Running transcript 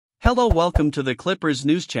Hello, welcome to the Clippers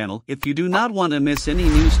News Channel. If you do not want to miss any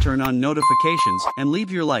news, turn on notifications and leave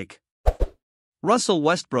your like. Russell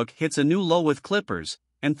Westbrook hits a new low with Clippers,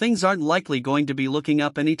 and things aren't likely going to be looking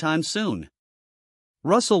up anytime soon.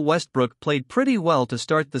 Russell Westbrook played pretty well to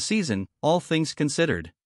start the season, all things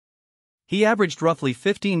considered. He averaged roughly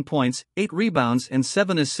 15 points, 8 rebounds and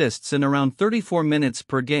 7 assists in around 34 minutes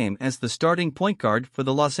per game as the starting point guard for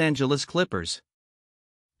the Los Angeles Clippers.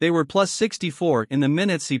 They were plus 64 in the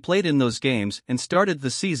minutes he played in those games and started the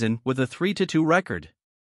season with a 3-2 record.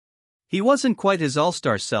 He wasn't quite his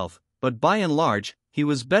all-star self, but by and large, he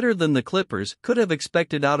was better than the Clippers could have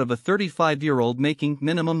expected out of a 35-year-old making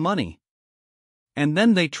minimum money. And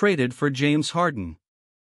then they traded for James Harden.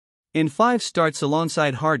 In 5 starts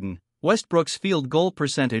alongside Harden, Westbrook's field goal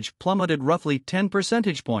percentage plummeted roughly 10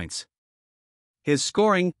 percentage points. His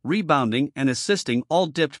scoring, rebounding, and assisting all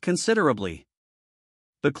dipped considerably.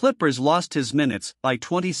 The Clippers lost his minutes by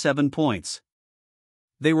 27 points.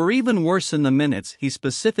 They were even worse in the minutes he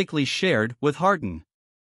specifically shared with Harden.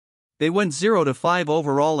 They went 0-5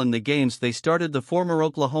 overall in the games they started the former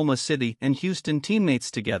Oklahoma City and Houston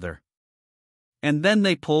teammates together. And then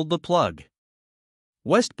they pulled the plug.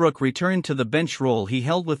 Westbrook returned to the bench role he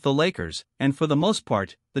held with the Lakers, and for the most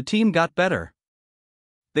part, the team got better.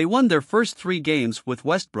 They won their first 3 games with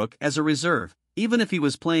Westbrook as a reserve, even if he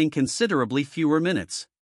was playing considerably fewer minutes.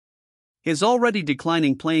 His already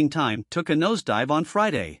declining playing time took a nosedive on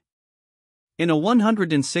Friday. In a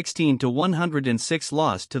 116-106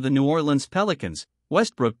 loss to the New Orleans Pelicans,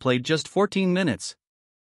 Westbrook played just 14 minutes.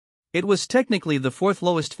 It was technically the 4th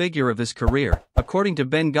lowest figure of his career, according to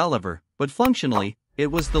Ben Golliver, but functionally,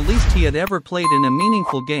 it was the least he had ever played in a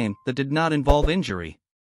meaningful game that did not involve injury.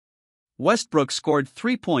 Westbrook scored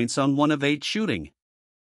 3 points on 1 of 8 shooting.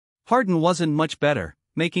 Harden wasn't much better,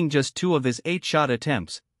 making just 2 of his 8 shot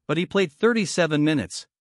attempts, but he played 37 minutes.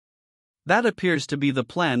 That appears to be the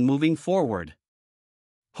plan moving forward.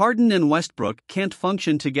 Harden and Westbrook can't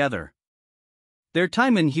function together. Their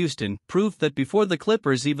time in Houston proved that before the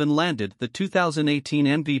Clippers even landed the 2018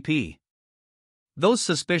 MVP. Those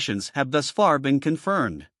suspicions have thus far been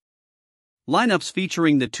confirmed. Lineups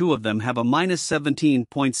featuring the two of them have a minus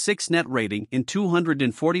 17.6 net rating in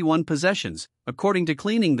 241 possessions, according to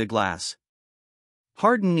Cleaning the Glass.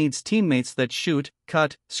 Harden needs teammates that shoot,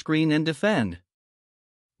 cut, screen and defend.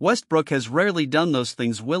 Westbrook has rarely done those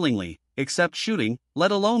things willingly, except shooting, let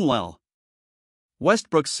alone well.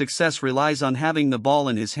 Westbrook's success relies on having the ball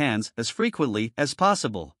in his hands as frequently as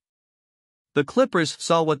possible. The Clippers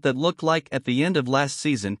saw what that looked like at the end of last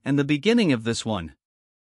season and the beginning of this one.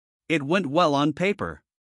 It went well on paper.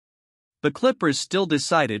 The Clippers still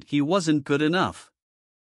decided he wasn't good enough.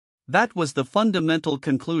 That was the fundamental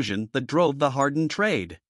conclusion that drove the Harden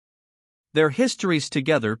trade. Their histories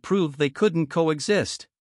together proved they couldn't coexist.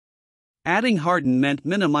 Adding Harden meant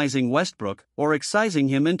minimizing Westbrook or excising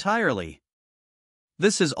him entirely.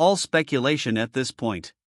 This is all speculation at this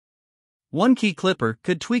point. One key Clipper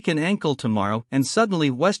could tweak an ankle tomorrow and suddenly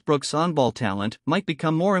Westbrook's on-ball talent might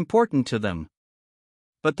become more important to them.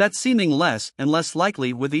 But that's seeming less and less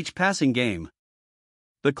likely with each passing game.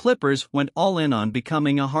 The Clippers went all in on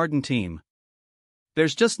becoming a Harden team.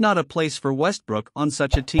 There's just not a place for Westbrook on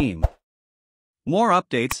such a team. More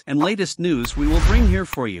updates and latest news we will bring here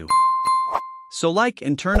for you. So like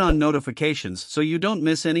and turn on notifications so you don't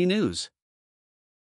miss any news.